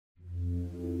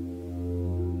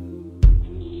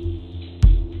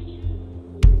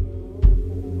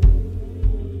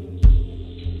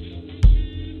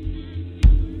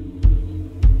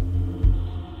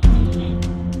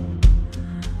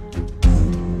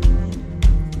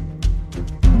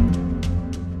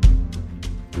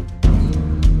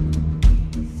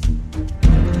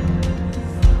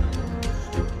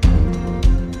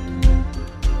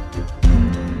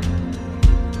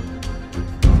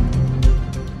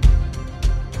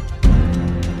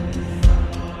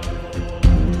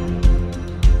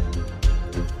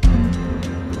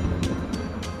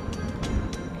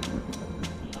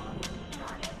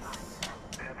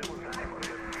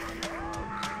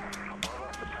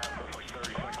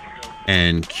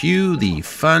And cue the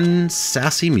fun,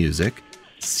 sassy music.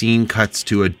 Scene cuts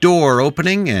to a door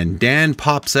opening and Dan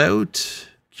pops out.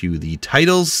 Cue the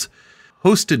titles.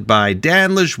 Hosted by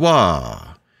Dan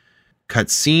Lajoie. Cut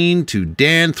scene to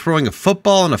Dan throwing a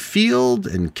football on a field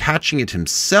and catching it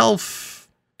himself.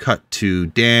 Cut to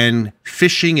Dan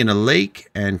fishing in a lake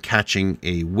and catching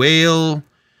a whale.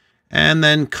 And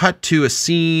then cut to a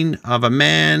scene of a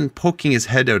man poking his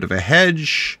head out of a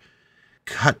hedge.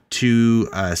 Cut to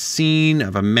a scene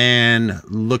of a man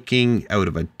looking out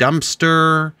of a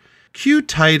dumpster. Cue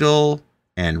title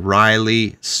and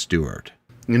Riley Stewart.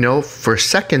 You know, for a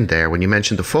second there, when you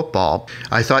mentioned the football,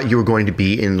 I thought you were going to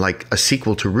be in like a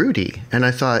sequel to Rudy. And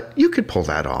I thought you could pull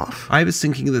that off. I was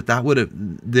thinking that would have,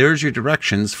 there's your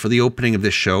directions for the opening of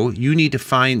this show. You need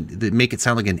to make it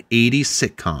sound like an 80s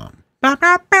sitcom.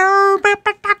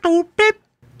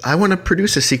 I want to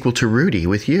produce a sequel to Rudy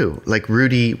with you. Like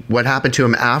Rudy, what happened to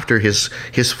him after his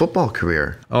football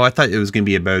career? Oh, I thought it was going to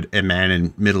be about a man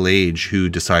in middle age who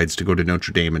decides to go to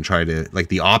Notre Dame and try to, like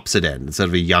the opposite end. Instead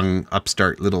of a young,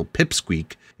 upstart little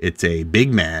pipsqueak, it's a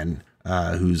big man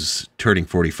who's turning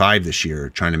 45 this year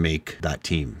trying to make that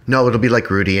team. No, it'll be like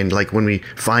Rudy. And like when we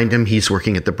find him, he's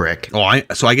working at the Brick. Oh,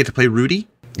 so I get to play Rudy?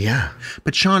 Yeah.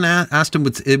 But Sean Astin,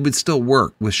 it would still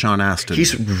work with Sean Astin.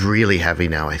 He's really heavy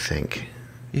now, I think.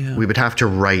 Yeah. We would have to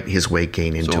write his weight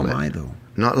gain into it. So am I, though.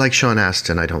 Not like Sean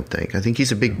Astin, I don't think. I think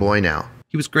he's a big boy now.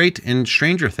 He was great in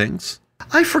Stranger Things.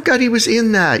 I forgot he was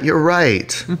in that. You're right.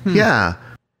 Mm-hmm. Yeah.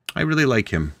 I really like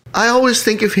him. I always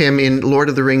think of him in Lord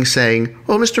of the Rings saying,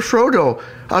 "Oh, Mr. Frodo,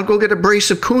 I'll go get a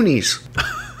brace of coonies."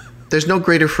 There's no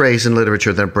greater phrase in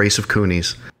literature than a brace of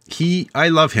coonies. I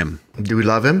love him. Do we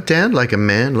love him, Dan? Like a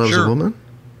man loves a woman?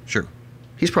 Sure.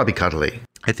 He's probably cuddly.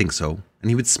 I think so. And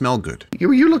he would smell good.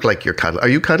 You look like you're cuddly. Are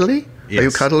you cuddly? Yes. Are you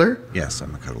a cuddler? Yes,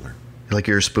 I'm a cuddler. Like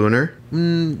you're a spooner?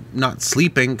 Not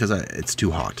sleeping because it's too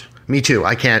hot. Me too.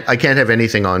 I can't have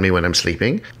anything on me when I'm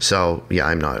sleeping. So yeah,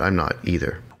 I'm not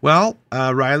either. Well,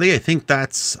 Riley, I think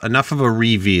that's enough of a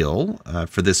reveal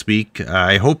for this week.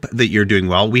 I hope that you're doing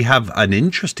well. We have an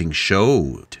interesting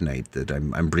show tonight that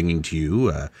I'm bringing to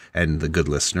you and the good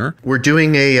listener. We're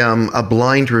doing a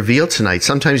blind reveal tonight.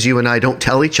 Sometimes you and I don't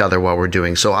tell each other what we're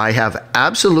doing, so I have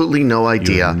absolutely no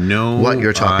idea what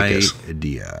your topic is.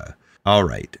 All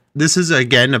right. This is,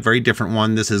 again, a very different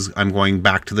one. I'm going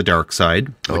back to the dark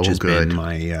side, which has been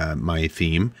my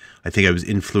theme. I think I was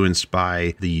influenced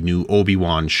by the new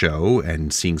Obi-Wan show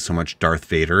and seeing so much Darth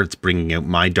Vader. It's bringing out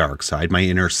my dark side. My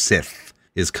inner Sith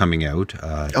is coming out.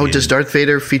 Does Darth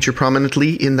Vader feature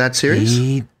prominently in that series?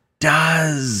 He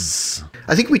does.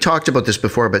 I think we talked about this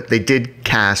before, but they did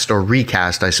cast or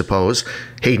recast, I suppose,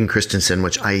 Hayden Christensen,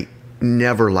 which I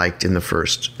never liked in the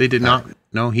first. They did not.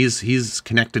 No, he's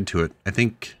connected to it. I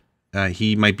think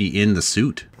he might be in the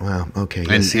suit. Wow. Okay.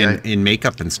 And in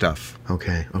makeup and stuff.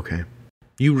 Okay.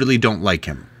 You really don't like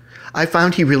him. I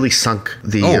found he really sunk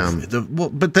the.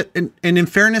 And in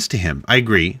fairness to him, I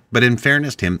agree. But in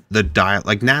fairness to him,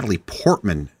 like Natalie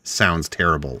Portman sounds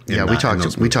terrible. We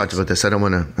talked about this. I don't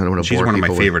want to. She's one of my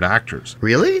favorite actors.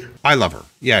 Really? I love her.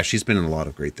 Yeah, she's been in a lot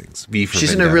of great things.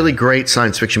 She's in a really great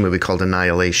science fiction movie called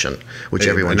Annihilation, which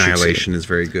everyone should see. Annihilation is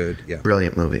very good. Yeah,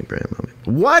 brilliant movie.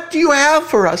 What do you have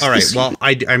for us? All right. Well,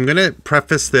 I'm going to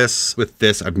preface this with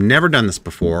this. I've never done this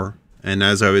before. And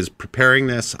as I was preparing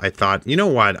this, I thought, you know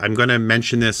what? I'm going to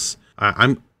mention this.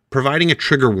 I'm providing a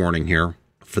trigger warning here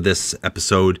for this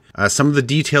episode. Some of the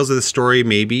details of the story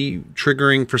may be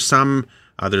triggering for some.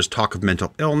 There's talk of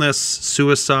mental illness,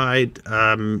 suicide,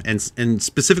 and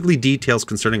specifically details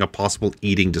concerning a possible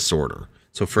eating disorder.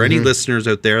 So for any listeners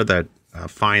out there that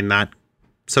find that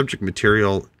subject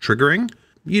material triggering,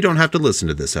 you don't have to listen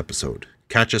to this episode.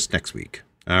 Catch us next week.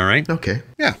 All right? Okay.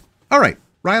 Yeah. All right.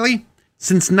 Riley?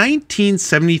 Since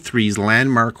 1973's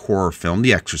landmark horror film,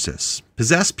 The Exorcist,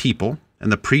 possessed people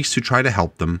and the priests who try to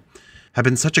help them have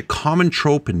been such a common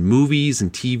trope in movies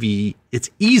and TV, it's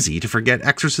easy to forget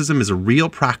exorcism is a real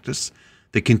practice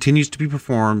that continues to be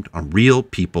performed on real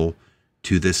people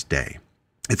to this day.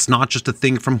 It's not just a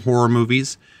thing from horror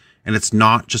movies, and it's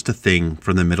not just a thing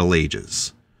from the Middle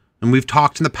Ages. And we've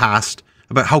talked in the past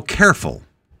about how careful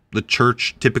the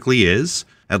church typically is,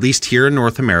 at least here in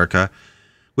North America,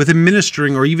 with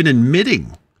administering or even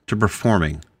admitting to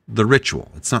performing the ritual.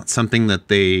 It's not something that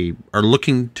they are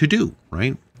looking to do,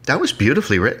 right? That was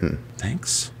beautifully written.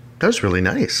 Thanks. That was really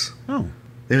nice. Oh.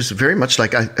 It was very much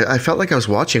like, I felt like I was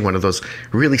watching one of those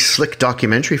really slick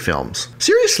documentary films.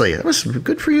 Seriously, that was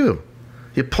good for you.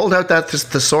 You pulled out that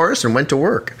thesaurus and went to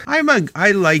work.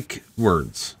 I like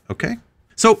words, okay?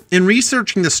 So in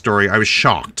researching this story, I was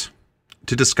shocked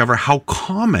to discover how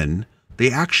common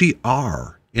they actually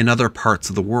are in other parts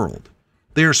of the world.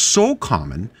 They are so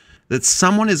common that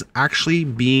someone is actually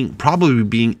probably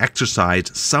being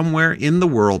exorcised somewhere in the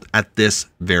world at this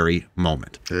very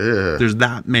moment. Ugh. There's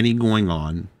that many going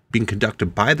on, being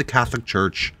conducted by the Catholic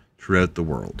Church throughout the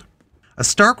world. A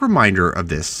stark reminder of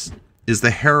this is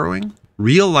the harrowing,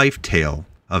 real-life tale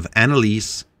of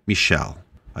Anneliese Michel,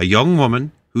 a young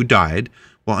woman who died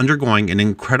while undergoing an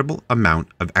incredible amount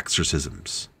of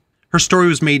exorcisms. Her story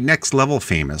was made next level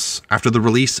famous after the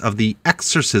release of The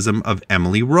Exorcism of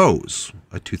Emily Rose,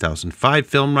 a 2005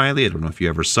 film, Riley. I don't know if you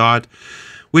ever saw it,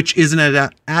 which is an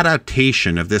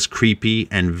adaptation of this creepy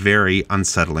and very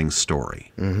unsettling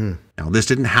story. Mm-hmm. Now, this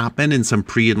didn't happen in some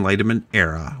pre-Enlightenment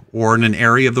era or in an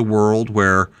area of the world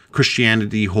where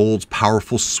Christianity holds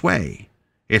powerful sway.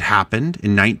 It happened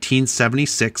in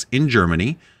 1976 in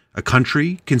Germany, a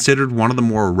country considered one of the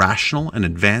more rational and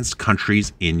advanced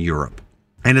countries in Europe,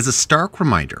 and is a stark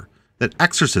reminder that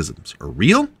exorcisms are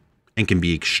real and can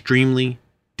be extremely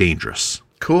dangerous.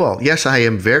 Cool. Yes, I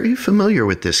am very familiar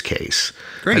with this case.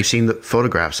 Great. I've seen the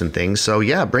photographs and things. So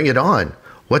yeah, bring it on.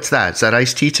 What's that? Is that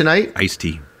iced tea tonight? Iced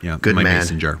tea. Yeah. Good my man.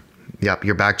 Mason jar. Yep,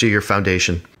 you're back to your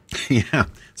foundation. Yeah.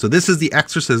 So this is The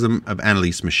Exorcism of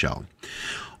Anneliese Michel.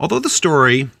 Although the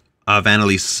story of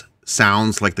Anneliese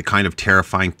sounds like the kind of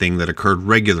terrifying thing that occurred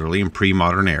regularly in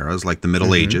pre-modern eras like the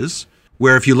Middle Ages,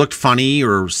 where if you looked funny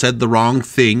or said the wrong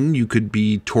thing, you could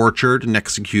be tortured and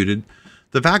executed,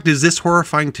 the fact is this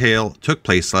horrifying tale took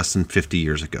place less than 50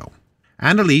 years ago.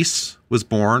 Anneliese was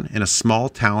born in a small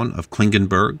town of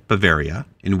Klingenberg, Bavaria,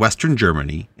 in Western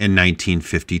Germany in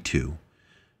 1952.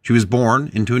 She was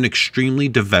born into an extremely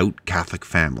devout Catholic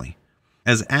family.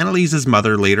 As Anneliese's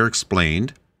mother later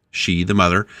explained, she, the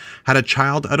mother, had a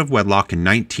child out of wedlock in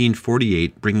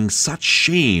 1948, bringing such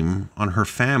shame on her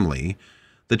family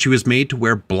that she was made to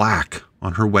wear black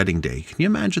on her wedding day. Can you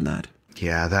imagine that?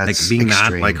 Yeah, that's like being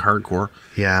extreme. that like hardcore.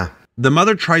 Yeah. The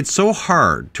mother tried so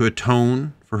hard to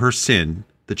atone for her sin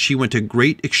that she went to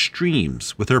great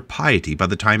extremes with her piety by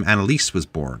the time Anneliese was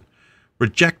born,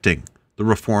 rejecting the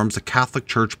reforms the Catholic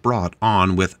Church brought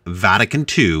on with Vatican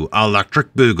II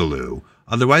Electric Boogaloo,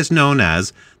 otherwise known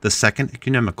as the Second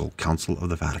Ecumenical Council of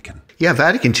the Vatican. Yeah,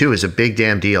 Vatican II is a big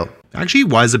damn deal. Actually, it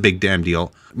was a big damn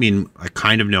deal. I mean, I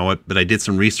kind of know it, but I did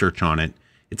some research on it.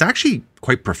 It's actually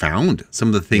quite profound, some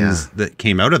of the things that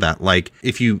came out of that. Like,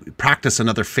 if you practice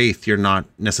another faith, you're not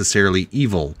necessarily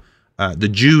evil. The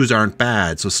Jews aren't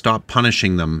bad, so stop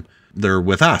punishing them. They're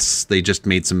with us. They just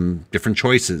made some different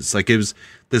choices. Like, it was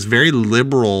this very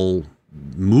liberal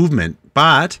movement,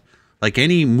 but like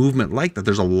any movement like that,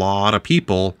 there's a lot of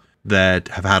people that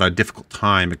have had a difficult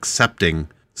time accepting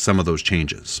some of those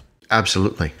changes.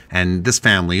 Absolutely. And this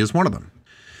family is one of them.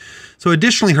 So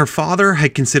additionally, her father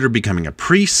had considered becoming a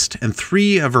priest, and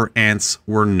 3 of her aunts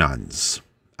were nuns.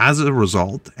 As a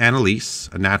result,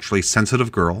 Anneliese, a naturally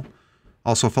sensitive girl,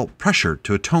 also felt pressure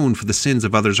to atone for the sins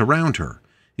of others around her,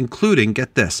 including,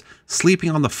 get this,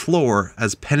 sleeping on the floor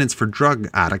as penance for drug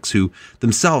addicts who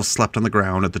themselves slept on the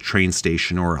ground at the train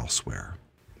station or elsewhere.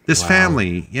 This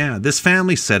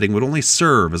family setting would only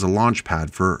serve as a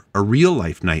launchpad for a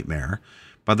real-life nightmare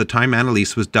by the time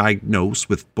Anneliese was diagnosed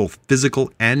with both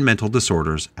physical and mental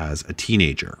disorders as a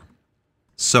teenager.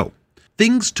 So,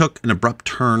 things took an abrupt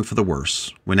turn for the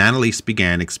worse when Anneliese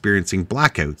began experiencing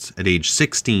blackouts at age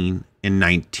 16 in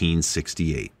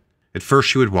 1968. At first,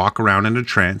 she would walk around in a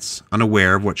trance,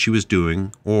 unaware of what she was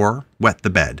doing, or wet the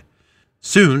bed.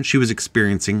 Soon, she was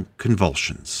experiencing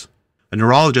convulsions. A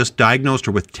neurologist diagnosed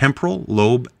her with temporal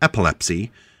lobe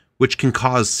epilepsy, which can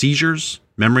cause seizures,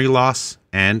 memory loss,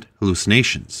 and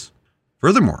hallucinations.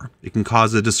 Furthermore, it can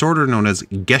cause a disorder known as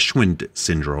Geschwind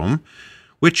syndrome,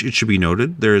 which, it should be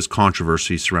noted, there is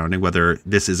controversy surrounding whether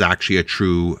this is actually a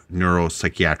true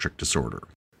neuropsychiatric disorder.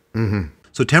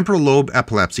 So temporal lobe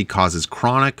epilepsy causes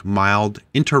chronic, mild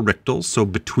interictal, so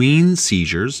between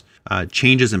seizures,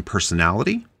 changes in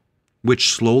personality,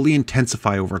 which slowly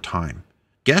intensify over time.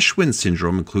 Geschwind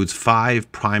syndrome includes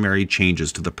 5 primary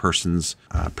changes to the person's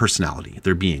personality,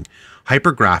 their being.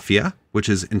 Hypergraphia, which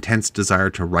is intense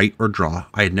desire to write or draw.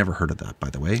 I had never heard of that,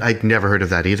 by the way. I'd never heard of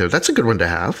that either. That's a good one to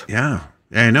have. Yeah,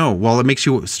 I know. Well, it makes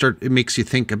you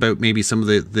think about maybe some of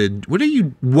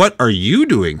the what are you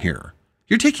doing here?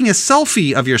 You're taking a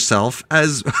selfie of yourself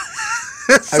as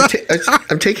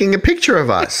I'm taking a picture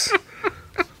of us.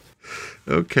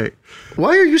 Okay.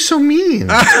 Why are you so mean?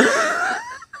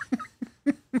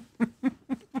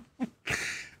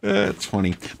 It's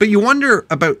funny. But you wonder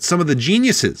about some of the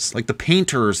geniuses, like the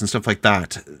painters and stuff like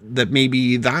that, that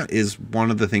maybe that is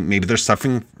one of the things, maybe they're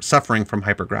suffering from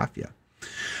hypergraphia.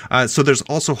 So there's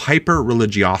also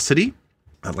hyper-religiosity,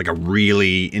 like a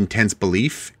really intense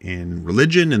belief in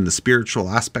religion and the spiritual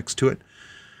aspects to it.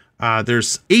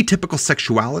 There's atypical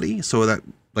sexuality, so that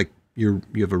like you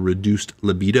have a reduced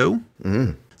libido.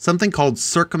 Something called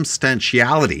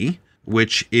circumstantiality,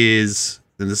 which is,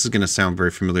 and this is going to sound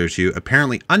very familiar to you,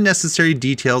 apparently unnecessary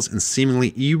details and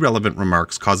seemingly irrelevant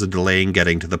remarks cause a delay in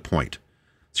getting to the point.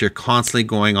 So you're constantly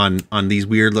going on these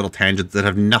weird little tangents that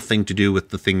have nothing to do with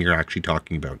the thing you're actually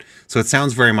talking about. So it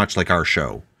sounds very much like our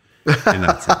show in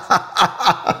that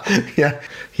sense. Yeah.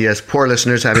 Yes, poor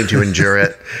listeners having to endure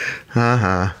it.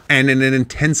 And in an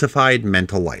intensified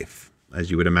mental life, as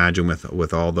you would imagine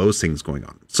with all those things going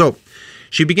on. So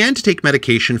she began to take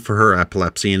medication for her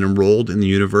epilepsy and enrolled in the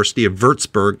University of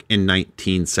Würzburg in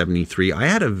 1973. I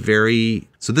had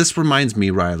so this reminds me,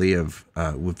 Riley, of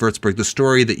with Würzburg, the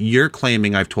story that you're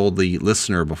claiming I've told the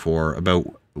listener before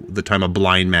about the time a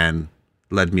blind man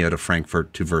led me out of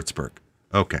Frankfurt to Würzburg.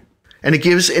 Okay. And it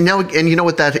gives, and you know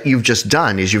what that you've just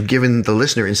done is you've given the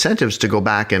listener incentives to go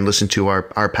back and listen to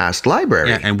our past library.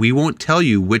 Yeah, and we won't tell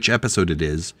you which episode it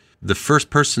is. The first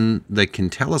person that can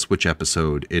tell us which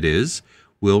episode it is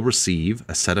will receive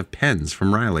a set of pens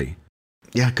from Riley.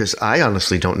 Yeah, because I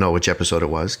honestly don't know which episode it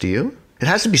was. Do you? It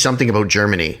has to be something about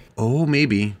Germany. Oh,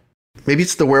 maybe. Maybe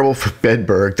it's the Werewolf of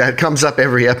Bedburg. That comes up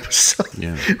every episode.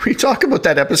 Yeah. We talk about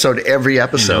that episode every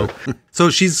episode. So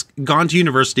she's gone to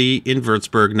university in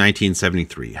Würzburg,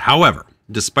 1973. However,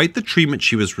 despite the treatment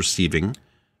she was receiving,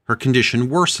 her condition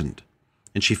worsened,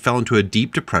 and she fell into a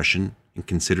deep depression and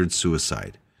considered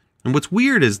suicide. And what's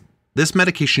weird is this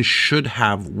medication should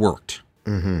have worked.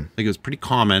 Like it was pretty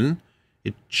common.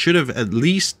 It should have at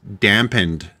least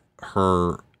dampened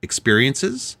her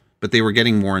experiences, but they were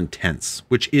getting more intense,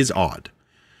 which is odd.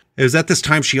 It was at this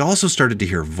time she also started to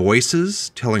hear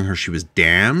voices telling her she was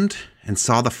damned and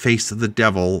saw the face of the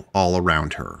devil all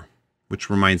around her, which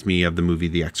reminds me of the movie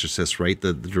The Exorcist, right?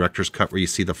 The director's cut where you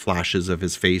see the flashes of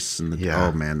his face. And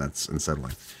oh man, that's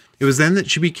unsettling. It was then that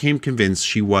she became convinced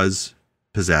she was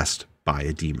possessed by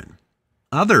a demon.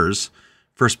 Others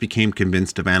first became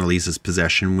convinced of Anneliese's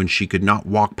possession when she could not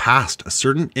walk past a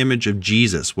certain image of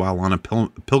Jesus while on a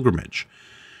pilgrimage.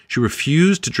 She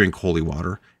refused to drink holy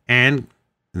water, and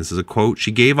this is a quote,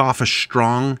 she gave off a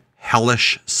strong,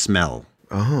 hellish smell.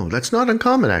 Oh, that's not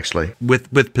uncommon, actually.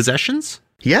 With possessions?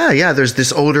 Yeah. There's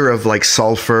this odor of like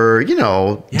sulfur,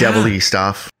 devilly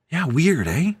stuff. Yeah, weird,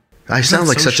 eh? I sound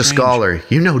like such a scholar.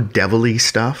 You know devilly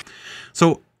stuff.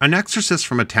 So an exorcist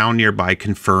from a town nearby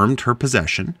confirmed her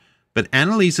possession, but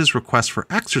Anneliese's request for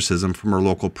exorcism from her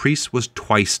local priest was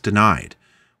twice denied,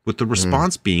 with the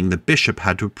response being the bishop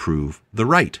had to approve the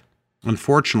rite.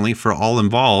 Unfortunately for all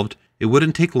involved, it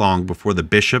wouldn't take long before the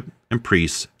bishop and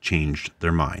priests changed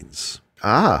their minds.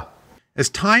 As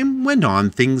time went on,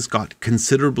 things got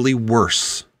considerably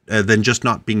worse than just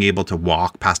not being able to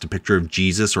walk past a picture of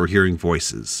Jesus or hearing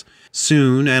voices.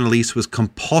 Soon, Anneliese was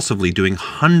compulsively doing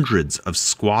hundreds of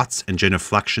squats and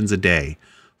genuflections a day,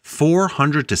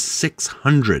 400 to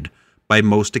 600 by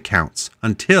most accounts,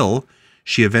 until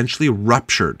she eventually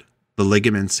ruptured the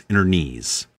ligaments in her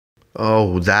knees.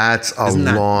 Oh, that's a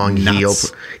long heal.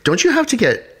 Don't you have to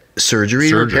get surgery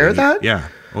to repair that? Yeah.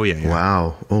 Oh, yeah.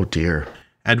 Wow. Oh, dear.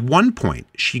 At one point,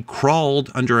 she crawled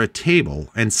under a table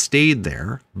and stayed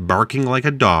there, barking like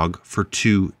a dog, for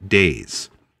 2 days.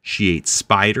 She ate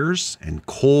spiders and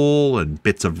coal and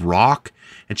bits of rock,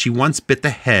 and she once bit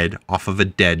the head off of a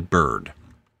dead bird.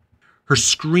 Her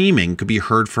screaming could be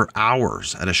heard for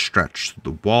hours at a stretch through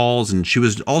the walls, and she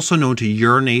was also known to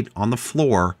urinate on the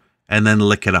floor and then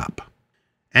lick it up.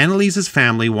 Anneliese's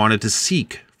family wanted to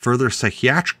seek further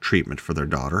psychiatric treatment for their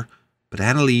daughter, but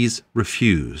Anneliese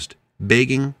refused,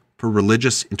 begging for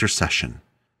religious intercession.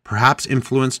 Perhaps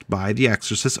influenced by The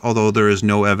Exorcist, although there is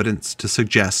no evidence to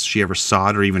suggest she ever saw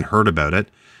it or even heard about it,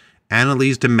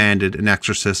 Anneliese demanded an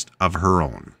exorcist of her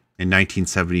own. In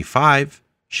 1975,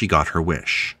 she got her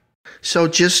wish. So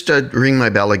just ring my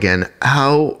bell again.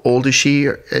 How old is she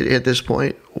at this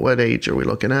point? What age are we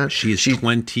looking at? She's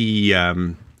 20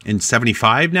 and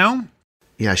 75 now.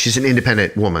 Yeah, she's an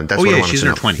independent woman. That's what I want to know. She's in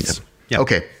her 20s. Yeah.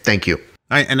 Okay, thank you.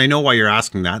 And I know why you're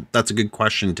asking that. That's a good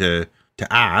question to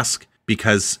ask,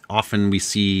 because often we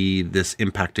see this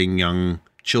impacting young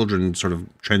children sort of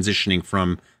transitioning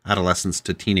from adolescence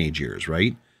to teenage years,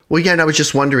 right? Well, yeah, and I was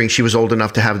just wondering, she was old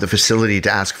enough to have the facility to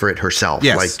ask for it herself,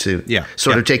 yes. to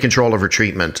sort of take control of her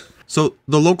treatment. So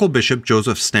the local bishop,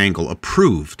 Joseph Stangl,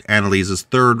 approved Anneliese's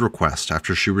third request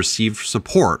after she received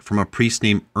support from a priest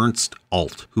named Ernst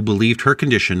Alt, who believed her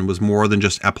condition was more than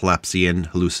just epilepsy and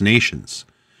hallucinations.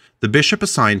 The bishop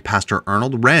assigned Pastor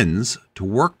Arnold Renz to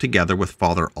work together with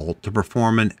Father Alt to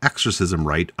perform an exorcism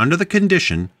rite under the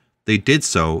condition they did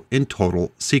so in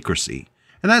total secrecy.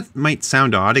 And that might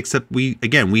sound odd, except we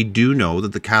do know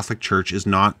that the Catholic Church is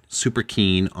not super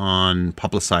keen on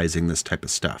publicizing this type of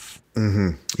stuff.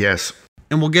 Mm-hmm. Yes.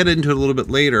 And we'll get into it a little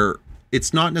bit later.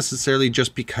 It's not necessarily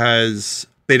just because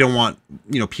they don't want,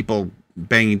 people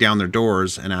banging down their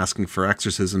doors and asking for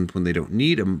exorcisms when they don't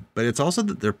need them, but it's also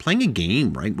that they're playing a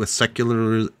game, right, with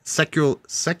secularism.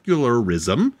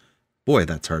 Boy,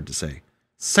 that's hard to say.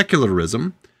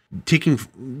 Secularism taking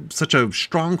such a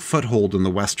strong foothold in the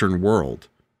Western world.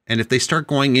 And if they start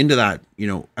going into that,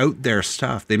 out there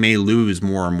stuff, they may lose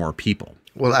more and more people.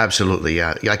 Well, absolutely,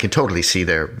 yeah. I can totally see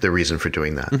the reason for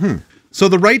doing that. Mm-hmm. So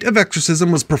the rite of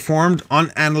exorcism was performed on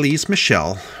Anneliese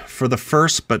Michel for the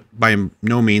first, but by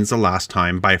no means the last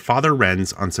time, by Father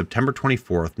Renz on September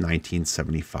 24th,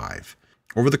 1975.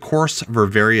 Over the course of her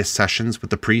various sessions with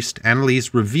the priest,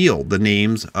 Anneliese revealed the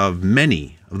names of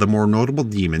many of the more notable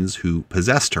demons who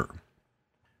possessed her.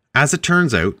 As it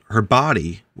turns out, her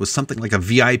body was something like a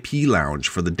VIP lounge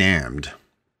for the damned.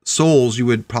 Souls you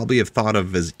would probably have thought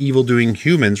of as evil-doing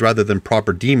humans rather than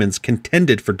proper demons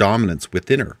contended for dominance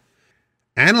within her.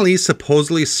 Anneliese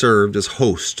supposedly served as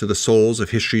host to the souls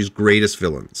of history's greatest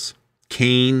villains: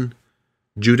 Cain,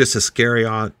 Judas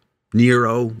Iscariot,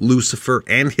 Nero, Lucifer,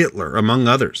 and Hitler, among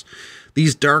others.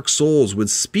 These dark souls would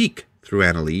speak through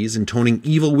Anneliese, intoning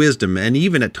evil wisdom and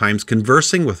even at times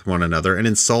conversing with one another and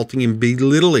insulting and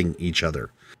belittling each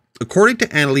other. According to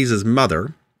Anneliese's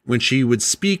mother, when she would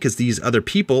speak as these other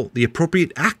people, the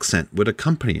appropriate accent would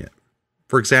accompany it.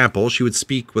 For example, she would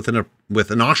speak with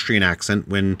an Austrian accent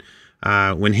when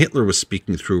Hitler was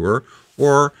speaking through her,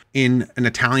 or in an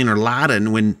Italian or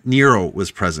Latin when Nero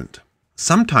was present.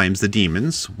 Sometimes the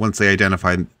demons, once they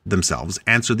identified themselves,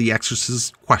 answered the exorcist's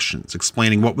questions,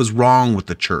 explaining what was wrong with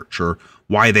the church or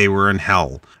why they were in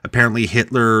hell. Apparently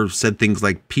Hitler said things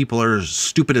like, "People are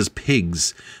stupid as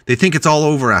pigs. They think it's all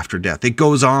over after death. It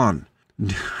goes on."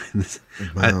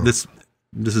 Wow. This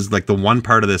is like the one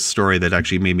part of this story that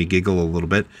actually made me giggle a little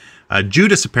bit.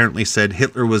 Judas apparently said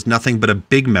Hitler was nothing but a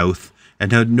big mouth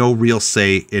and had no real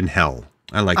say in hell.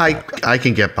 I like that. I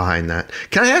can get behind that.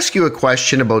 Can I ask you a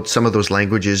question about some of those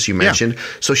languages you mentioned? Yeah.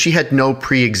 So she had no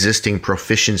pre-existing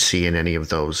proficiency in any of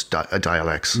those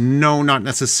dialects? No, not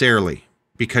necessarily,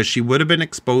 because she would have been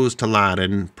exposed to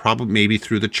Latin, probably maybe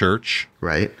through the church.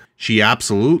 Right. She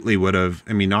absolutely would have.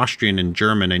 I mean, Austrian and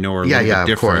German, I know, are a little bit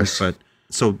different. But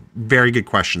so, very good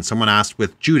question. Someone asked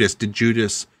with Judas, did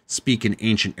Judas speak in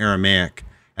ancient Aramaic?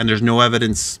 And there's no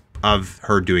evidence of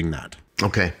her doing that.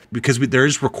 Okay. Because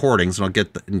there's recordings, and I'll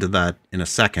get into that in a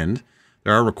second.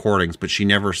 There are recordings, but she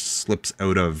never slips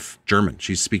out of German.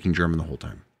 She's speaking German the whole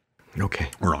time.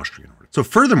 Okay. Or Austrian. So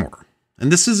furthermore,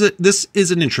 and this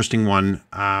is an interesting one.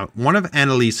 One of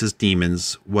Anneliese's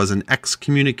demons was an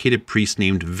excommunicated priest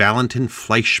named Valentin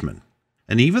Fleischmann.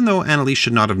 And even though Anneliese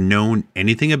should not have known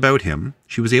anything about him,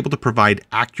 she was able to provide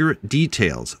accurate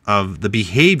details of the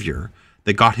behavior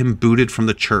that got him booted from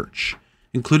the church,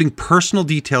 including personal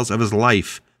details of his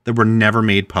life that were never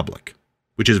made public,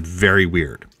 which is very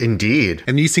weird. Indeed.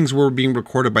 And these things were being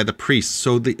recorded by the priests.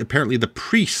 So apparently the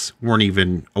priests weren't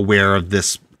even aware of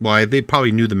this. Well, they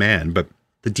probably knew the man, but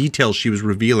the details she was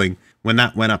revealing when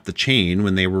that went up the chain,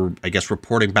 when they were, I guess,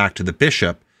 reporting back to the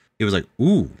bishop, it was like,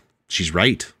 ooh, she's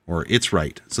right, or it's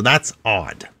right. So that's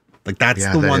odd. Like that's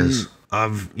the one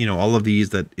of, all of these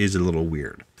that is a little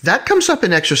weird. That comes up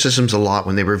in exorcisms a lot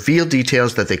when they reveal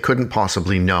details that they couldn't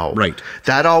possibly know. Right.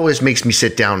 That always makes me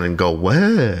sit down and go,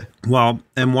 what? Well,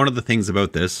 and one of the things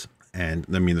about this, and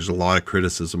I mean, there's a lot of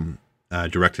criticism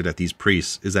directed at these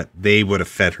priests, is that they would have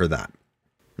fed her that.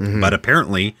 Mm-hmm. But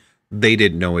apparently they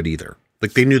didn't know it either.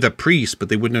 Like they knew the priest, but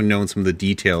they wouldn't have known some of the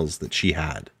details that she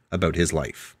had about his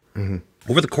life. Mm-hmm.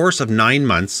 Over the course of 9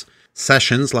 months,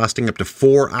 sessions lasting up to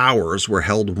 4 hours were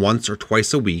held once or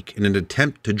twice a week in an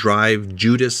attempt to drive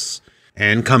Judas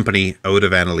and company out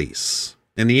of Anneliese.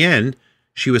 In the end,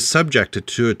 she was subjected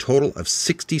to a total of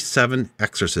 67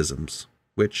 exorcisms,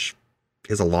 which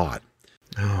is a lot.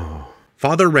 Oh.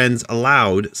 Father Renz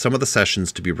allowed some of the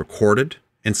sessions to be recorded,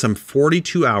 and some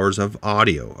 42 hours of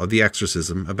audio of the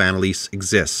exorcism of Anneliese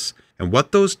exists. And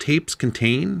what those tapes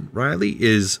contain, Riley,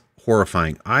 is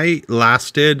horrifying. I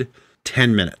lasted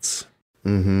 10 minutes.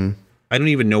 Mm-hmm. I don't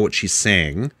even know what she's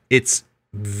saying. It's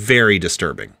very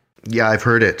disturbing. Yeah, I've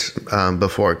heard it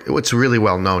before. It's really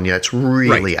well known. Yeah, it's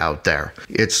really out there.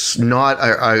 It's not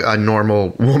a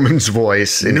normal woman's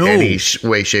voice in any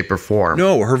way, shape, or form.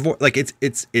 No, her voice, like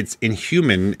it's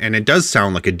inhuman, and it does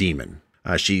sound like a demon.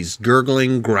 She's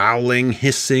gurgling, growling,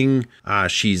 hissing.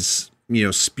 She's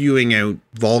spewing out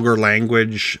vulgar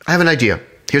language. I have an idea.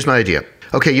 Here's my idea.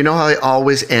 Okay, you know how I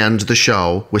always end the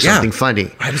show with something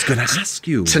funny? I was going to ask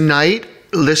you. Tonight,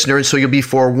 listener, and so you'll be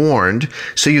forewarned,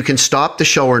 so you can stop the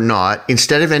show or not.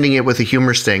 Instead of ending it with a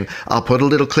humorous thing, I'll put a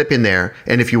little clip in there.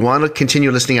 And if you want to continue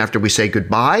listening after we say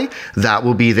goodbye, that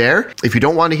will be there. If you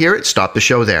don't want to hear it, stop the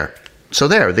show there. So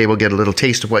there, they will get a little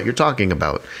taste of what you're talking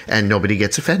about, and nobody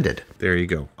gets offended. There you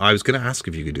go. I was going to ask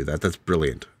if you could do that. That's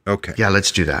brilliant. Okay. Yeah,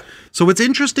 let's do that. So what's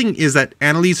interesting is that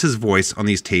Anneliese's voice on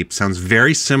these tapes sounds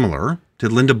very similar to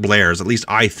Linda Blair's, at least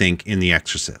I think, in The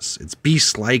Exorcist. It's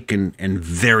beast-like and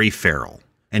very feral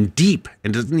and deep,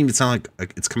 and doesn't even sound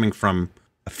like it's coming from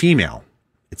a female.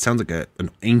 It sounds like an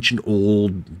ancient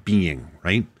old being,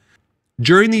 right?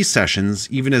 During these sessions,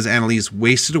 even as Anneliese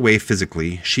wasted away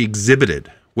physically, she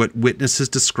exhibited what witnesses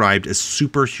described as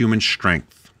superhuman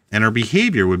strength, and her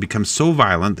behavior would become so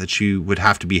violent that she would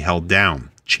have to be held down,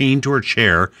 chained to her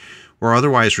chair, or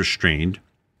otherwise restrained,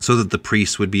 so that the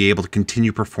priests would be able to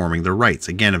continue performing their rites.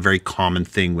 Again, a very common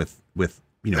thing with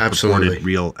purported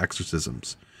real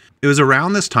exorcisms. It was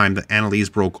around this time that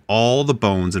Anneliese broke all the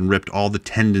bones and ripped all the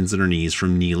tendons in her knees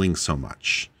from kneeling so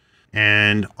much.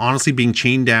 And honestly, being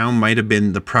chained down might have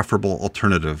been the preferable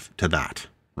alternative to that.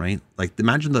 Right? Like,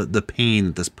 imagine the pain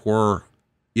that this poor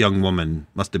young woman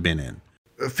must have been in.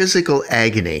 Physical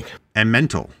agony. And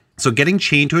mental. So getting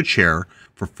chained to a chair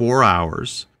for 4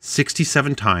 hours,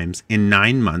 67 times in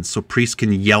 9 months, so priests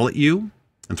can yell at you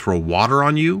and throw water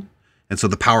on you, and so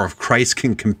the power of Christ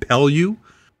can compel you,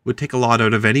 would take a lot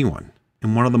out of anyone.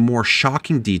 And one of the more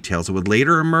shocking details that would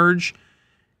later emerge,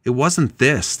 it wasn't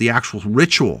this, the actual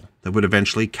ritual, that would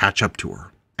eventually catch up to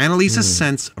her. Anneliese's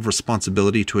sense of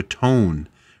responsibility to atone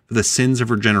for the sins of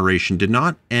her generation did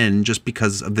not end just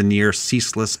because of the near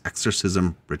ceaseless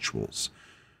exorcism rituals.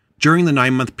 During the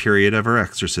 9-month period of her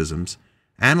exorcisms,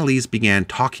 Anneliese began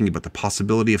talking about the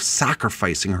possibility of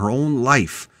sacrificing her own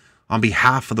life on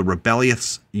behalf of the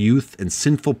rebellious youth and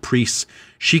sinful priests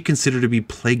she considered to be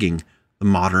plaguing the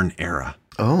modern era.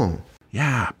 Oh.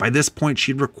 Yeah, by this point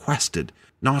she had requested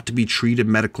not to be treated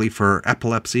medically for her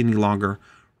epilepsy any longer,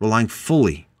 relying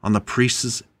fully on the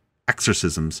priest's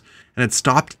exorcisms, and had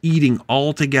stopped eating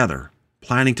altogether,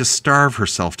 planning to starve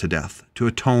herself to death to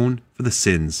atone for the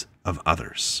sins of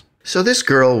others. So this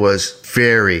girl was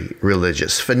very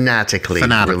religious, fanatically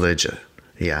religious.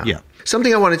 Yeah.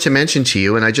 Something I wanted to mention to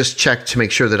you, and I just checked to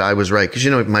make sure that I was right, because you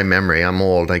know my memory, I'm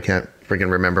old, I can't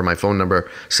freaking remember my phone number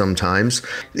sometimes.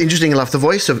 Interesting enough, the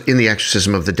voice in The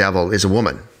Exorcism of the Devil is a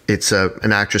woman. It's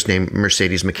an actress named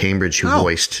Mercedes McCambridge who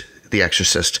voiced The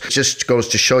Exorcist. It just goes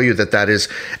to show you that is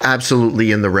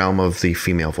absolutely in the realm of the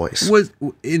female voice. Was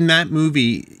in that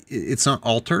movie, it's not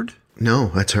altered? No,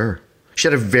 that's her. She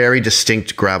had a very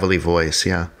distinct gravelly voice,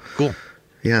 yeah. Cool.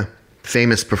 Yeah,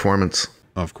 famous performance.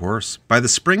 Of course. By the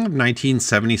spring of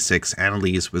 1976,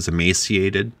 Anneliese was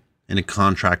emaciated and had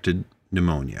contracted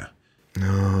pneumonia.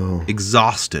 No.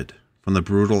 Exhausted from the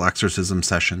brutal exorcism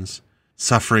sessions,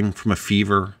 suffering from a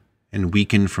fever, and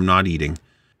weakened from not eating,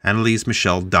 Anneliese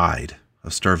Michel died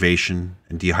of starvation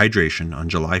and dehydration on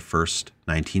July 1st,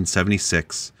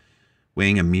 1976,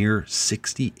 weighing a mere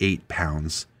 68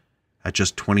 pounds at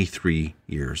just 23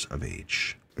 years of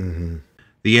age. Mm-hmm.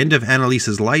 The end of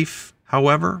Anneliese's life,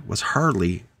 however, was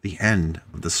hardly the end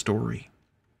of the story.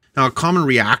 Now, a common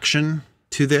reaction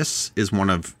to this is one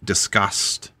of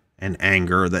disgust and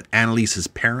anger that Anneliese's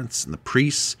parents and the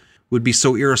priests would be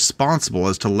so irresponsible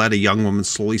as to let a young woman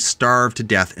slowly starve to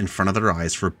death in front of their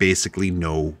eyes for basically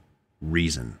no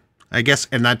reason. I guess,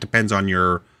 and that depends on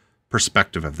your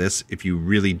perspective of this. If you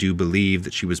really do believe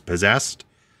that she was possessed,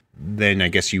 then I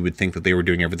guess you would think that they were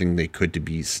doing everything they could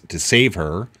to save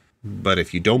her. But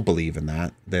if you don't believe in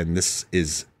that, then this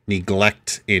is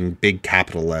neglect in big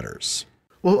capital letters.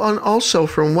 Well, and also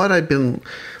from what I've been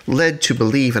led to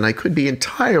believe, and I could be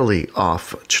entirely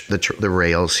off the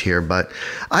rails here, but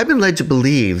I've been led to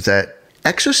believe that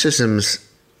exorcisms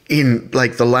in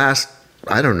like the last,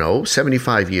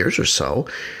 75 years or so,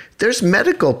 there's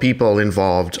medical people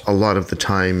involved a lot of the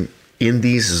time in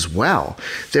these as well.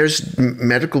 There's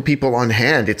medical people on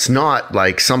hand. It's not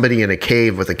like somebody in a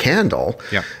cave with a candle.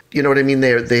 Yeah. You know what I mean?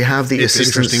 They have the assistance.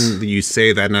 It's interesting that you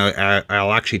say that. And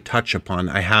I'll actually touch upon,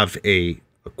 I have a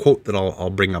quote that I'll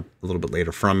bring up a little bit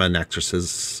later from an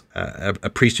exorcist, a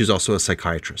priest who's also a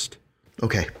psychiatrist.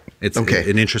 Okay. It's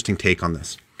an interesting take on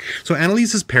this. So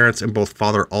Anneliese's parents and both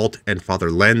Father Alt and Father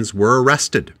Lenz were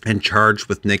arrested and charged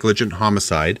with negligent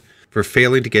homicide for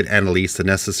failing to get Anneliese the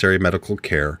necessary medical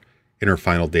care in her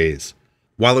final days.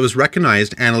 While it was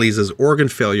recognized Anneliese's organ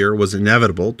failure was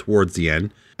inevitable towards the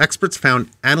end, experts found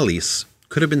Anneliese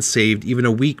could have been saved even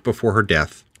a week before her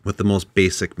death with the most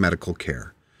basic medical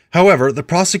care. However, the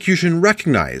prosecution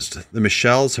recognized the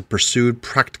Michels had pursued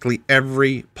practically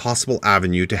every possible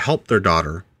avenue to help their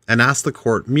daughter and asked the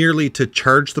court merely to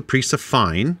charge the priests a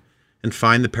fine and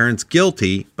find the parents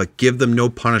guilty, but give them no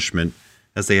punishment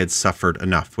as they had suffered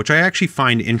enough, which I actually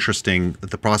find interesting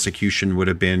that the prosecution would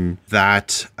have been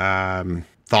that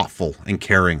thoughtful and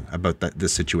caring about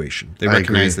this situation. They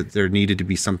recognized that there needed to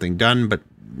be something done, but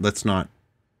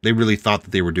they really thought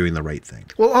that they were doing the right thing.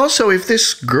 Well, also, if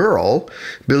this girl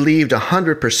believed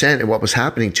 100% in what was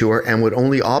happening to her and would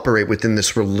only operate within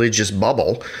this religious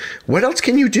bubble, what else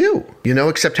can you do,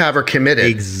 except have her committed?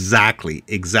 Exactly.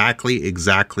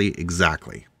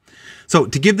 So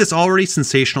to give this already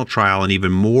sensational trial an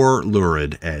even more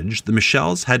lurid edge, the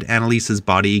Michels had Anneliese's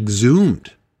body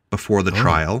exhumed before the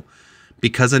trial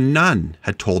because a nun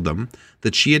had told them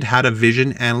that she had had a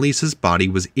vision Anneliese's body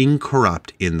was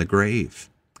incorrupt in the grave.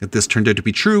 If this turned out to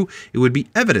be true, it would be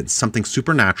evidence something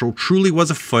supernatural truly was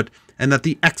afoot and that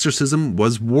the exorcism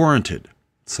was warranted.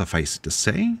 Suffice it to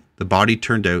say, the body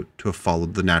turned out to have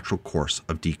followed the natural course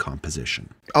of decomposition.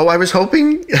 Oh, I was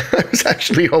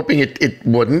actually hoping it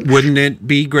wouldn't. Wouldn't it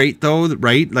be great though,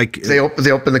 right? Like they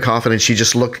opened the coffin and she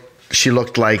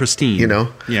looked like pristine.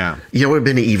 Yeah. It would have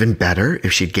been even better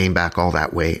if she'd gained back all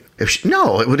that weight. It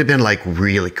would have been like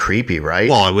really creepy,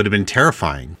 right? Well, it would have been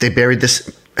terrifying. They buried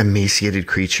this emaciated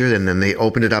creature and then they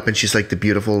opened it up and she's like the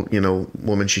beautiful,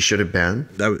 woman she should have been.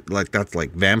 That's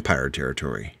like vampire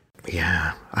territory.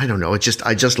 Yeah, I don't know. I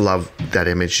just love that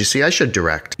image. You see, I should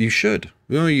direct. You should.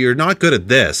 You're not good at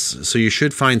this, so you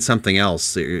should find something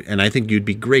else. And I think you'd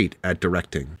be great at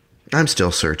directing. I'm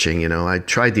still searching, I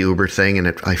tried the Uber thing and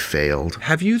I failed.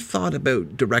 Have you thought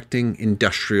about directing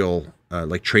industrial,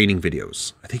 like training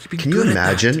videos? I think you'd be good at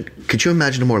that. Can you imagine? Could you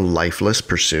imagine a more lifeless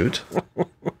pursuit?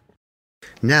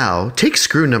 Now, take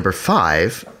screw number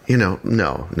 5. No,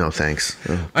 thanks.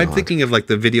 Oh, I'm thinking of like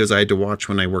the videos I had to watch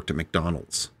when I worked at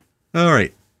McDonald's. All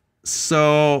right.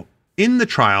 So in the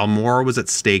trial, more was at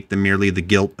stake than merely the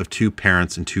guilt of 2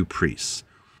 parents and 2 priests.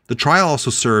 The trial also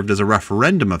served as a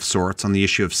referendum of sorts on the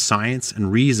issue of science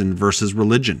and reason versus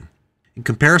religion. In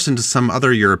comparison to some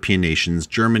other European nations,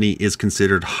 Germany is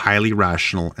considered highly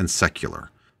rational and secular.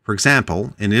 For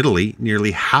example, in Italy,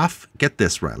 nearly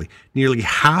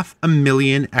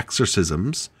 500,000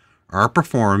 exorcisms are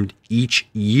performed each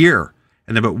year,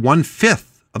 and about 1/5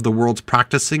 of the world's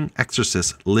practicing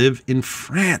exorcists live in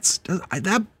France.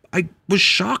 I was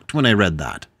shocked when I read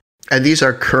that. And these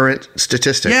are current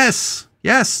statistics?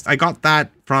 Yes. I got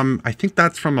that I think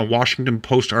that's from a Washington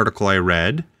Post article I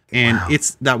read. And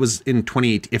that was in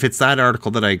 2018. If it's that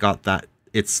article that I got that,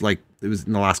 it's like, it was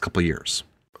in the last couple of years.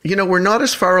 We're not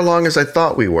as far along as I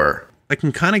thought we were. I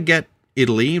can kind of get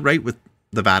Italy, right, with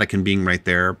the Vatican being right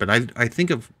there. But I think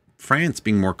of France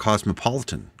being more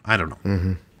cosmopolitan. I don't know.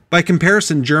 Mm-hmm. By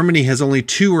comparison, Germany has only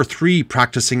 2 or 3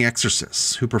 practicing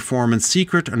exorcists who perform in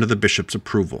secret under the bishop's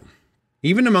approval.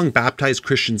 Even among baptized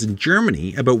Christians in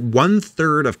Germany, about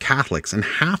 1/3 of Catholics and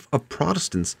half of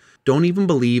Protestants don't even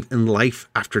believe in life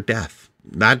after death.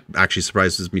 That actually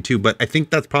surprises me too, but I think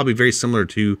that's probably very similar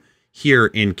to here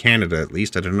in Canada, at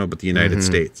least. I don't know about the United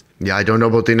States. Yeah, I don't know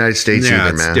about the United States either,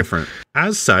 man. Yeah, it's different.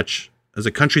 As such, as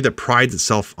a country that prides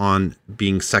itself on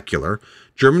being secular,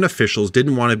 German officials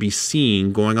didn't want to be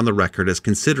seen going on the record as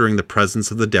considering the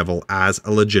presence of the devil as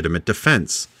a legitimate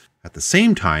defense. At the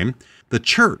same time, the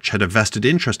church had a vested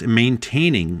interest in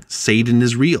maintaining Satan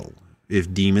is real.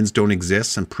 If demons don't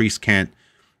exist and priests can't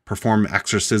perform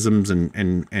exorcisms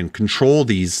and control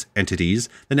these entities,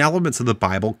 then elements of the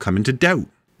Bible come into doubt,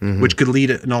 which could lead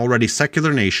an already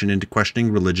secular nation into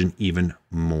questioning religion even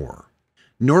more.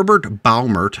 Norbert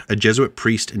Baumert, a Jesuit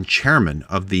priest and chairman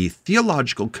of the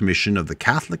Theological Commission of the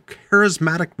Catholic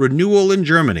Charismatic Renewal in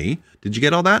Germany, did you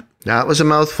get all that? That was a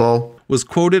mouthful. Was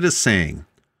quoted as saying,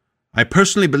 "I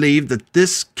personally believe that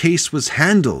this case was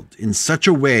handled in such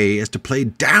a way as to play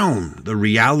down the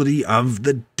reality of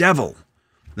the devil."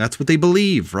 That's what they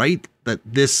believe, right? That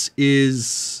this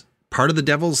is part of the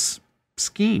devil's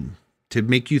scheme to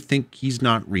make you think he's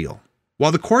not real.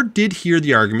 While the court did hear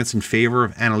the arguments in favor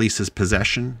of Anneliese's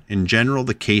possession, in general,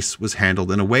 the case was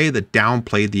handled in a way that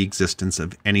downplayed the existence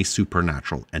of any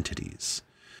supernatural entities.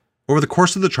 Over the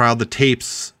course of the trial, the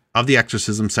tapes of the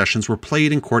exorcism sessions were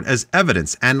played in court as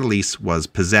evidence Anneliese was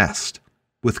possessed,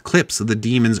 with clips of the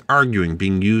demons arguing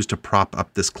being used to prop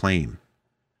up this claim.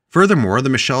 Furthermore, the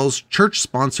Michel's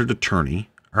church-sponsored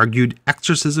attorney argued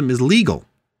exorcism is legal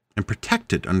and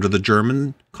protected under the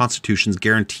German constitution's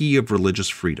guarantee of religious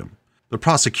freedom. The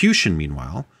prosecution,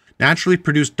 meanwhile, naturally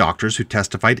produced doctors who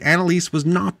testified Anneliese was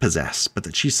not possessed, but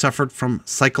that she suffered from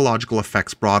psychological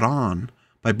effects brought on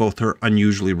by both her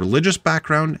unusually religious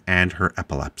background and her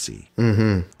epilepsy.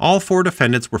 All 4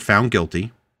 defendants were found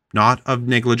guilty, not of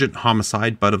negligent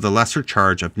homicide, but of the lesser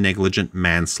charge of negligent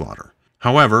manslaughter.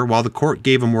 However, while the court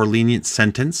gave a more lenient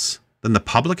sentence than the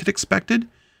public had expected,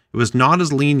 it was not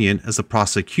as lenient as the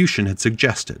prosecution had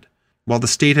suggested. While the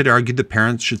state had argued the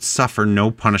parents should suffer no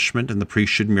punishment and the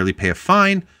priest should merely pay a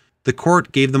fine, the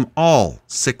court gave them all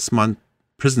 6-month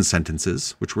prison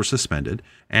sentences, which were suspended,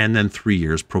 and then 3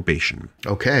 years probation.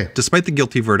 Okay. Despite the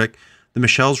guilty verdict, the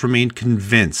Michels remained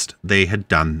convinced they had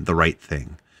done the right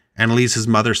thing. Anneliese's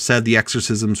mother said the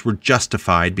exorcisms were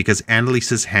justified because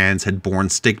Anneliese's hands had borne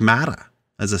stigmata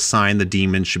as a sign the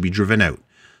demons should be driven out,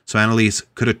 so Anneliese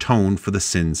could atone for the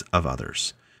sins of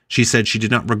others. She said she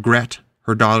did not regret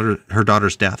her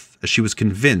daughter's death, as she was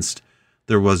convinced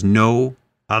there was no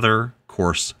other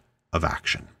course of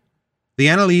action. The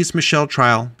Anneliese Michel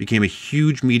trial became a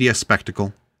huge media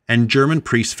spectacle, and German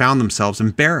priests found themselves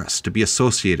embarrassed to be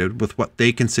associated with what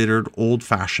they considered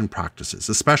old-fashioned practices,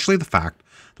 especially the fact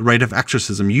the rite of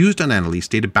exorcism used on Anneliese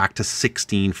dated back to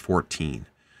 1614.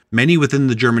 Many within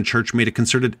the German church made a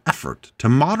concerted effort to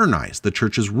modernize the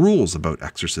church's rules about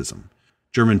exorcism.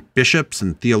 German bishops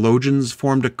and theologians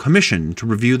formed a commission to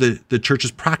review the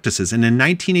church's practices, and in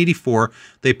 1984,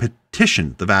 they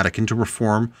petitioned the Vatican to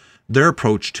reform their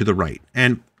approach to the rite.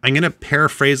 And I'm going to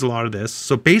paraphrase a lot of this.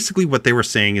 So basically what they were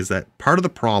saying is that part of the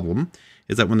problem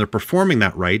is that when they're performing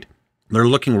that rite, they're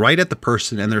looking right at the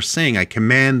person and they're saying, "I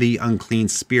command the unclean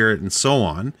spirit," and so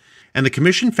on. And the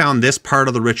commission found this part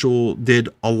of the ritual did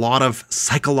a lot of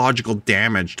psychological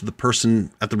damage to the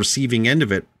person at the receiving end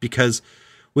of it, because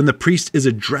when the priest is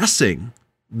addressing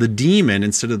the demon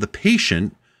instead of the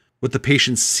patient, what the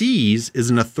patient sees is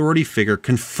an authority figure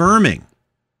confirming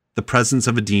the presence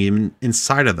of a demon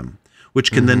inside of them,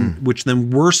 which can then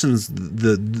worsens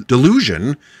the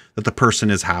delusion that the person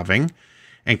is having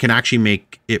and can actually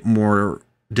make it more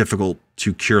difficult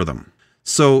to cure them.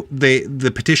 So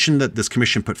the petition that this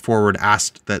commission put forward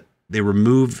asked that they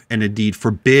remove and indeed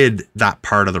forbid that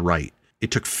part of the rite. It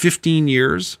took 15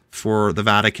 years for the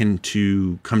Vatican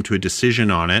to come to a decision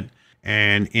on it.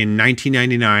 And in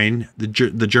 1999,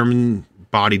 the German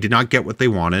body did not get what they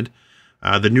wanted.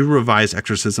 The new revised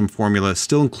exorcism formula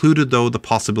still included, though, the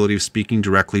possibility of speaking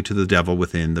directly to the devil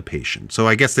within the patient. So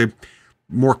I guess they're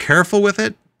more careful with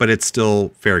it, but it's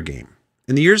still fair game.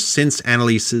 In the years since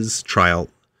Anneliese's trial,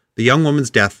 the young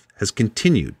woman's death has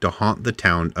continued to haunt the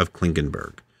town of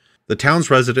Klingenberg. The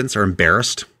town's residents are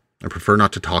embarrassed and prefer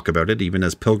not to talk about it, even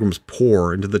as pilgrims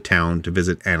pour into the town to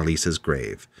visit Anneliese's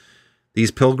grave.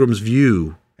 These pilgrims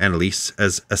view Anneliese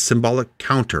as a symbolic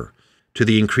counter to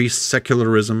the increased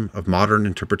secularism of modern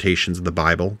interpretations of the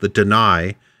Bible that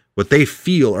deny what they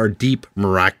feel are deep,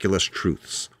 miraculous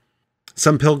truths.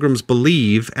 Some pilgrims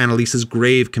believe Anneliese's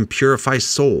grave can purify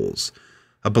souls,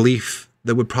 a belief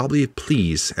that would probably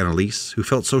please Anneliese, who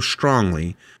felt so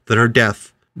strongly that her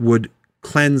death would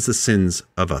cleanse the sins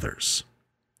of others.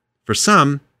 For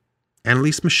some,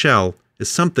 Anneliese Michel is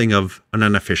something of an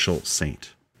unofficial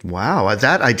saint. Wow,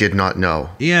 that I did not know.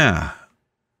 Yeah.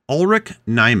 Ulrich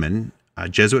Niemann, a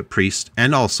Jesuit priest,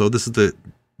 and also, this is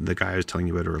the guy I was telling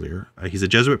you about earlier. He's a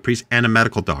Jesuit priest and a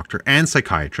medical doctor and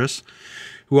psychiatrist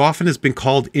who often has been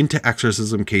called into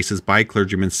exorcism cases by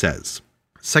clergymen, says,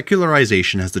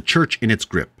 "Secularization has the church in its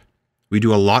grip. We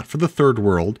do a lot for the third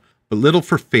world, but little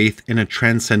for faith in a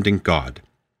transcendent God.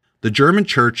 The German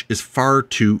church is far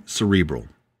too cerebral."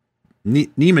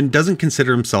 Niemann doesn't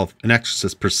consider himself an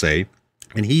exorcist per se,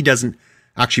 and he doesn't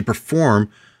actually perform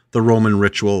the Roman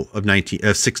ritual of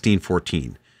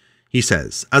 1614. He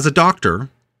says, "As a doctor,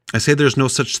 I say there's no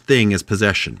such thing as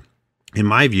possession. In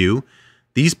my view,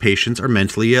 these patients are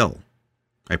mentally ill.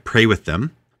 I pray with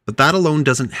them, but that alone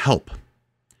doesn't help.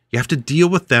 You have to deal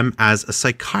with them as a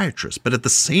psychiatrist, but at the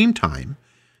same time,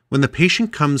 when the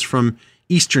patient comes from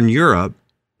Eastern Europe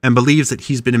and believes that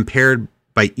he's been impaired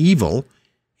by evil,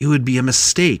 it would be a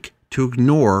mistake to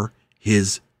ignore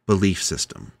his belief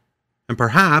system. And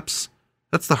perhaps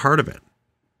that's the heart of it.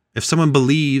 If someone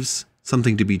believes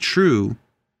something to be true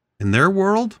in their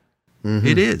world,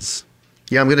 it is."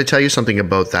 Yeah, I'm going to tell you something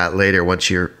about that later once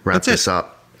you wrap this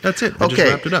up. That's it. I just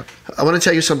wrapped it up. I want to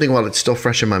tell you something while it's still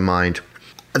fresh in my mind.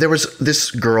 There was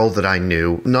this girl that I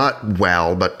knew, not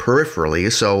well, but peripherally.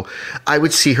 So I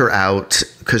would see her out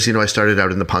because, I started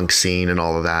out in the punk scene and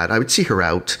all of that. I would see her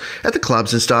out at the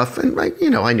clubs and stuff. And,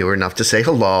 I knew her enough to say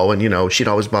hello. And, she'd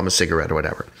always bum a cigarette or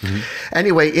whatever.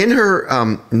 Anyway, in her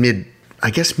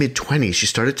mid-20s, she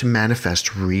started to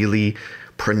manifest really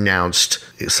pronounced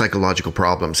psychological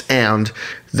problems. And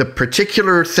the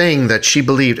particular thing that she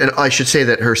believed, and I should say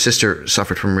that her sister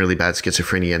suffered from really bad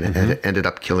schizophrenia and ended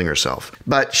up killing herself.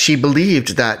 But she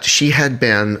believed that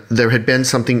there had been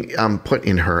something put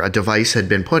in her, a device had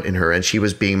been put in her, and she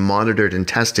was being monitored and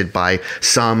tested by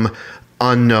some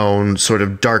unknown sort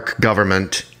of dark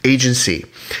government agency.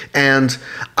 And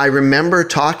I remember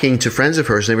talking to friends of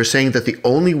hers, and they were saying that the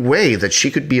only way that she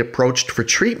could be approached for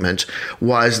treatment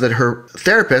was that her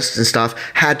therapist and stuff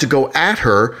had to go at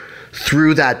her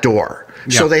through that door.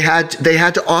 Yeah. So they had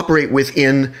to operate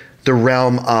within the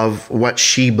realm of what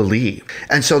she believed.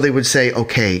 And so they would say,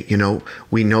 okay,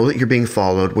 we know that you're being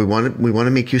followed. We want to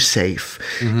make you safe,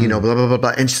 blah, blah, blah,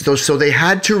 blah. And so they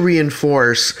had to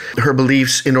reinforce her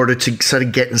beliefs in order to sort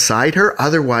of get inside her.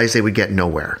 Otherwise, they would get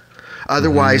nowhere.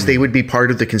 Otherwise, they would be part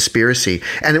of the conspiracy.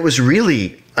 And it was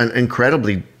really an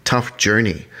incredibly tough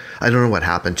journey. I don't know what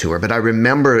happened to her, but I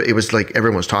remember it was like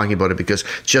everyone was talking about it because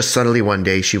just suddenly one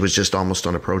day she was just almost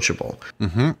unapproachable.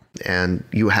 And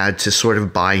you had to sort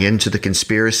of buy into the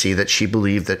conspiracy that she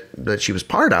believed that she was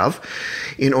part of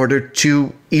in order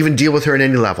to even deal with her at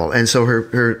any level. And so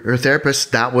her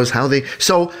therapist, that was how they...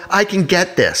 So I can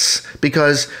get this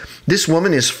because this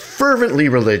woman is fervently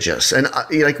religious. And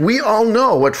we all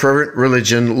know what fervent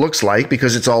religion looks like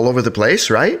because it's all over the place,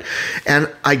 right? And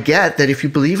I get that if you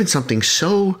believe in something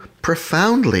so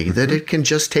profoundly that it can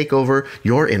just take over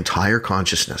your entire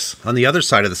consciousness. On the other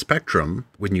side of the spectrum,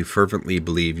 when you fervently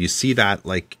believe, you see that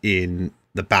like in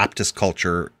the Baptist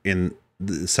culture in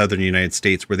the southern United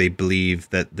States where they believe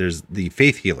that there's the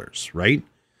faith healers, right?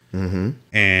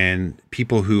 And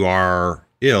people who are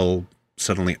ill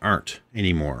suddenly aren't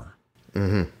anymore.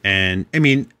 And I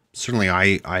mean, certainly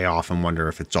I often wonder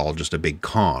if it's all just a big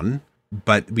con,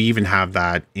 but we even have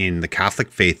that in the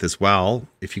Catholic faith as well.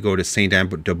 If you go to Saint Anne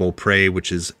de Beaupré,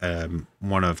 which is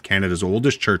one of Canada's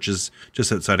oldest churches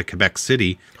just outside of Quebec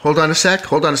City. Hold on a sec.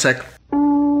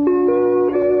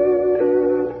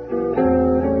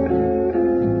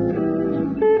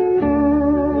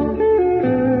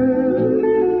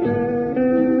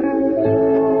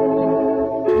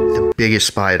 Biggest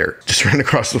spider just ran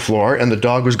across the floor, and the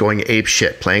dog was going ape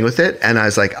shit playing with it. And I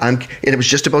was like, and it was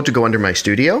just about to go under my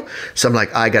studio. So I'm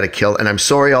like, I got to kill. And I'm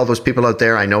sorry, all those people out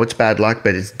there. I know it's bad luck,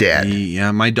 but it's dead. Yeah,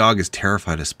 my dog is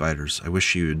terrified of spiders. I wish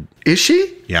she would. Is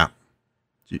she? Yeah.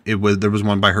 There was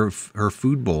one by her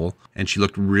food bowl, and she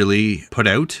looked really put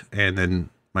out. And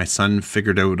then my son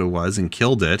figured out what it was and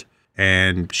killed it.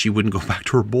 And she wouldn't go back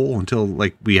to her bowl until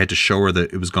we had to show her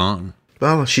that it was gone.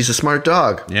 Well, she's a smart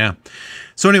dog. Yeah.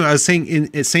 So anyway, I was saying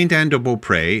in Saint Anne de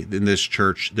Beaupré, in this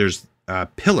church, there's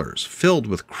pillars filled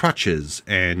with crutches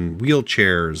and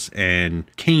wheelchairs and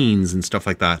canes and stuff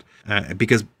like that,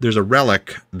 because there's a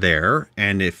relic there,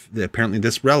 and apparently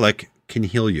this relic can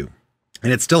heal you.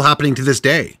 And it's still happening to this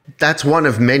day. That's one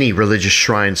of many religious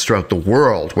shrines throughout the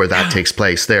world where that takes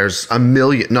place. There's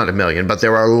not a million, but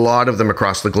there are a lot of them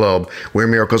across the globe where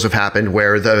miracles have happened,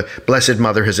 where the Blessed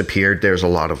Mother has appeared. There's a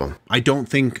lot of them. I don't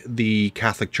think the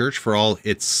Catholic Church, for all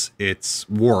its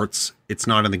warts, it's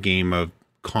not in the game of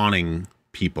conning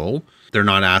people. They're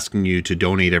not asking you to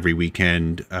donate every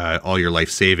weekend all your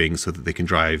life savings so that they can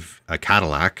drive a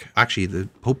Cadillac. Actually, the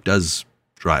Pope does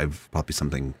drive probably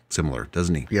something similar,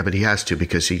 doesn't he? Yeah, but he has to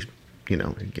because he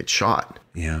gets shot.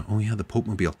 Yeah. Oh, yeah, the Pope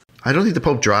mobile. I don't think the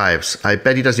Pope drives. I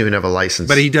bet he doesn't even have a license.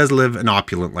 But he does live an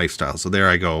opulent lifestyle. So there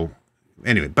I go.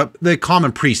 Anyway, but the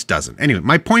common priest doesn't. Anyway,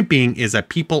 my point being is that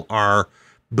people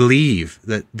believe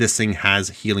that this thing has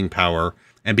healing power.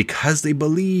 And because they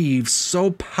believe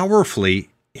so powerfully,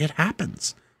 it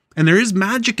happens. And there is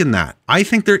magic in that. I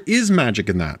think there is magic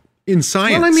in that. In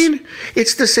science. Well, I mean,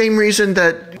 it's the same reason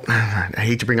that, I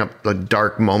hate to bring up a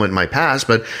dark moment in my past,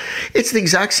 but it's the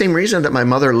exact same reason that my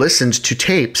mother listened to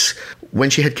tapes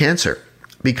when she had cancer.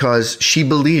 Because she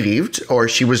believed, or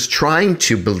she was trying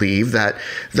to believe, that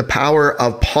the power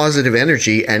of positive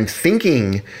energy and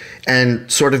thinking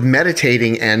and sort of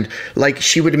meditating, and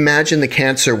she would imagine the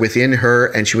cancer within her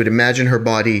and she would imagine her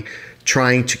body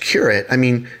trying to cure it. I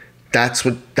mean, that's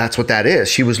what that is.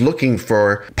 She was looking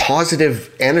for positive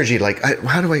energy.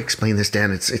 How do I explain this,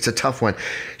 Dan? It's a tough one.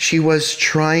 She was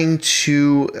trying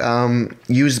to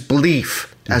use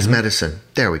belief as medicine.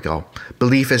 There we go.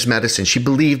 Belief as medicine. She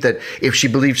believed that if she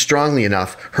believed strongly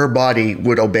enough, her body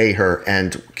would obey her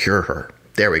and cure her.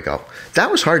 There we go. That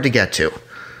was hard to get to.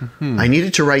 I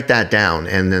needed to write that down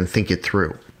and then think it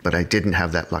through, but I didn't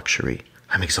have that luxury.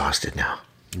 I'm exhausted now.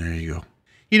 There you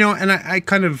go. And I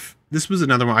kind of... This was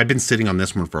another one. I've been sitting on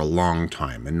this one for a long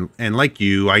time. And like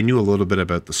you, I knew a little bit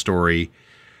about the story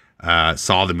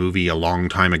saw the movie a long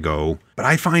time ago. But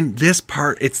I find this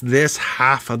part, it's this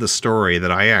half of the story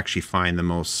that I actually find the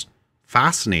most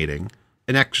fascinating.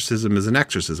 An exorcism is an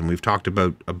exorcism. We've talked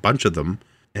about a bunch of them.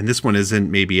 And this one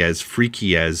isn't maybe as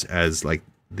freaky as like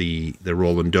the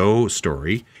Roland Doe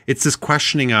story. It's this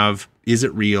questioning of, is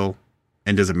it real?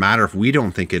 And does it matter if we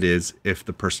don't think it is, if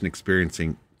the person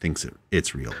experiencing thinks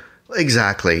it's real?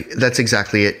 Exactly. That's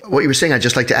exactly it. What you were saying, I'd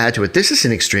just like to add to it. This is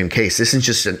an extreme case. This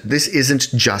isn't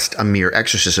just a mere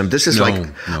exorcism. This is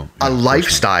a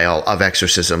lifestyle of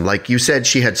exorcism. Like you said,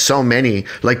 she had so many,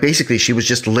 like basically she was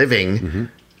just living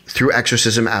through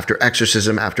exorcism after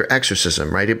exorcism after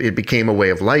exorcism, right? It became a way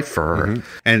of life for her.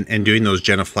 And doing those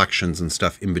genuflections and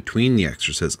stuff in between the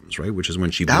exorcisms, right? Which is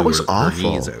when she blew her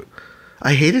knees out.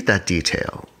 I hated that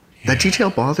detail. Yeah. That detail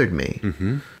bothered me.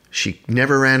 She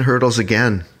never ran hurdles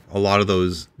again. A lot of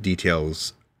those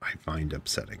details I find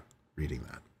upsetting reading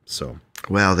that. So,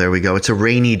 well, there we go. It's a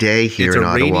rainy day here in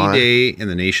Ottawa. It's a rainy day in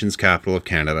the nation's capital of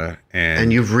Canada,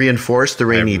 and you've reinforced the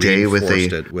rainy day with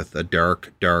a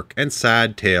dark and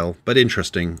sad tale, but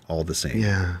interesting all the same.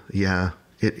 Yeah,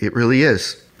 it really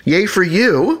is. Yay for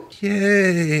you!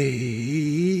 Yay!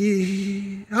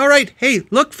 All right, hey,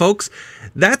 look, folks,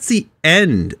 that's the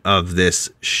end of this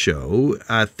show.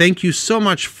 Thank you so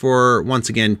much for once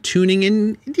again tuning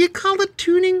in. Do you call it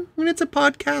tuning when it's a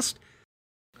podcast?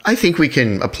 I think we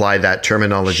can apply that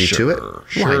terminology to it.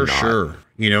 Sure.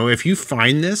 You know, if you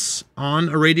find this on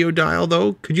a radio dial,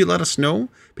 though, could you let us know?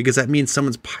 Because that means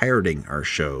someone's pirating our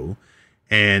show.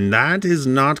 And that is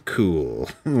not cool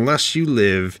unless you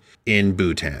live in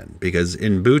Bhutan. Because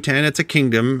in Bhutan, it's a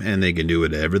kingdom and they can do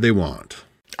whatever they want.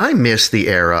 I miss the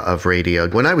era of radio.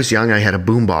 When I was young, I had a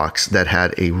boombox that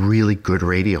had a really good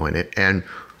radio in it. And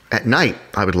at night,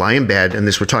 I would lie in bed, and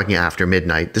we're talking after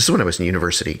midnight. This is when I was in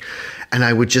university. And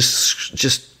I would just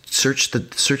search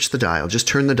the dial, just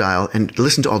turn the dial and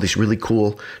listen to all these really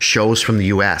cool shows from the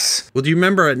US. Well, do you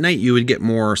remember at night you would get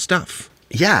more stuff?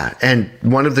 Yeah, and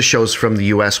one of the shows from the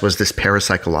US was this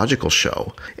parapsychological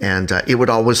show. And it would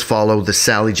always follow the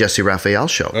Sally Jesse Raphael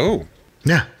show. Oh.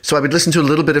 Yeah, so I would listen to a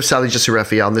little bit of Sally Jesse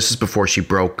Raphael, and this is before she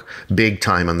broke big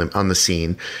time on the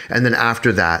scene. And then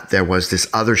after that, there was this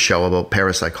other show about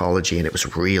parapsychology, and it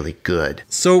was really good.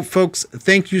 So, folks,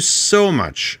 thank you so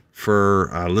much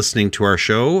for listening to our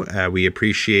show. We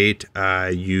appreciate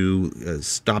you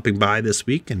stopping by this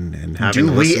week and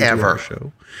having listened to our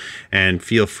show. And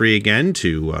feel free again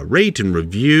to rate and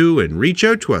review and reach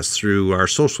out to us through our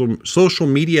social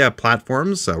media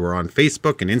platforms. We're on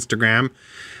Facebook and Instagram.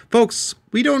 Folks,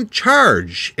 we don't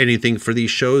charge anything for these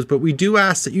shows, but we do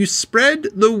ask that you spread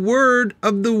the word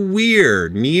of the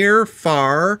weird, near,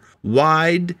 far,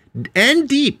 wide, and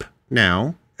deep.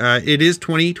 Now, it is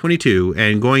 2022,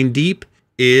 and going deep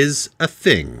is a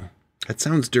thing. That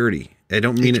sounds dirty. I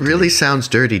don't mean it. It really sounds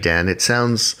dirty, Dan. It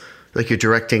sounds like you're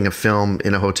directing a film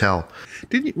in a hotel.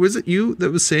 Was it you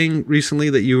that was saying recently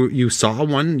that you saw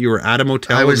one? You were at a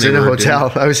motel. I was in a hotel.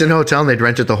 And they'd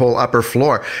rented the whole upper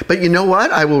floor. But you know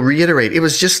what? I will reiterate. It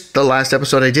was just the last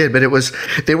episode I did, but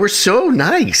they were so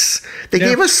nice. They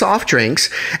gave us soft drinks,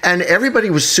 and everybody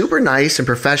was super nice and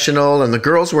professional, and the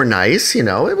girls were nice. You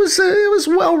know, it was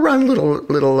well run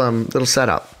little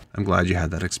setup. I'm glad you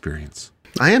had that experience.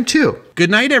 I am too. Good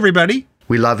night, everybody.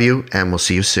 We love you, and we'll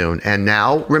see you soon. And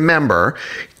now, remember,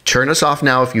 turn us off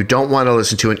now if you don't want to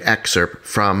listen to an excerpt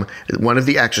from one of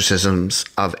the exorcisms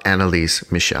of Anneliese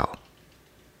Michel.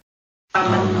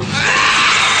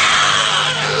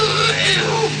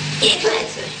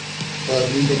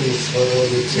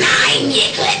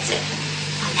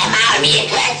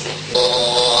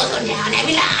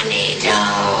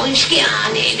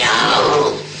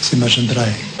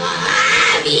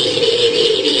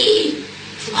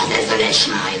 Was er so eine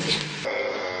Scheiße?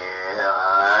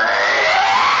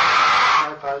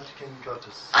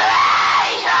 Gottes.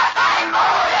 Ich hab ein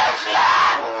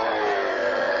Moderschlag.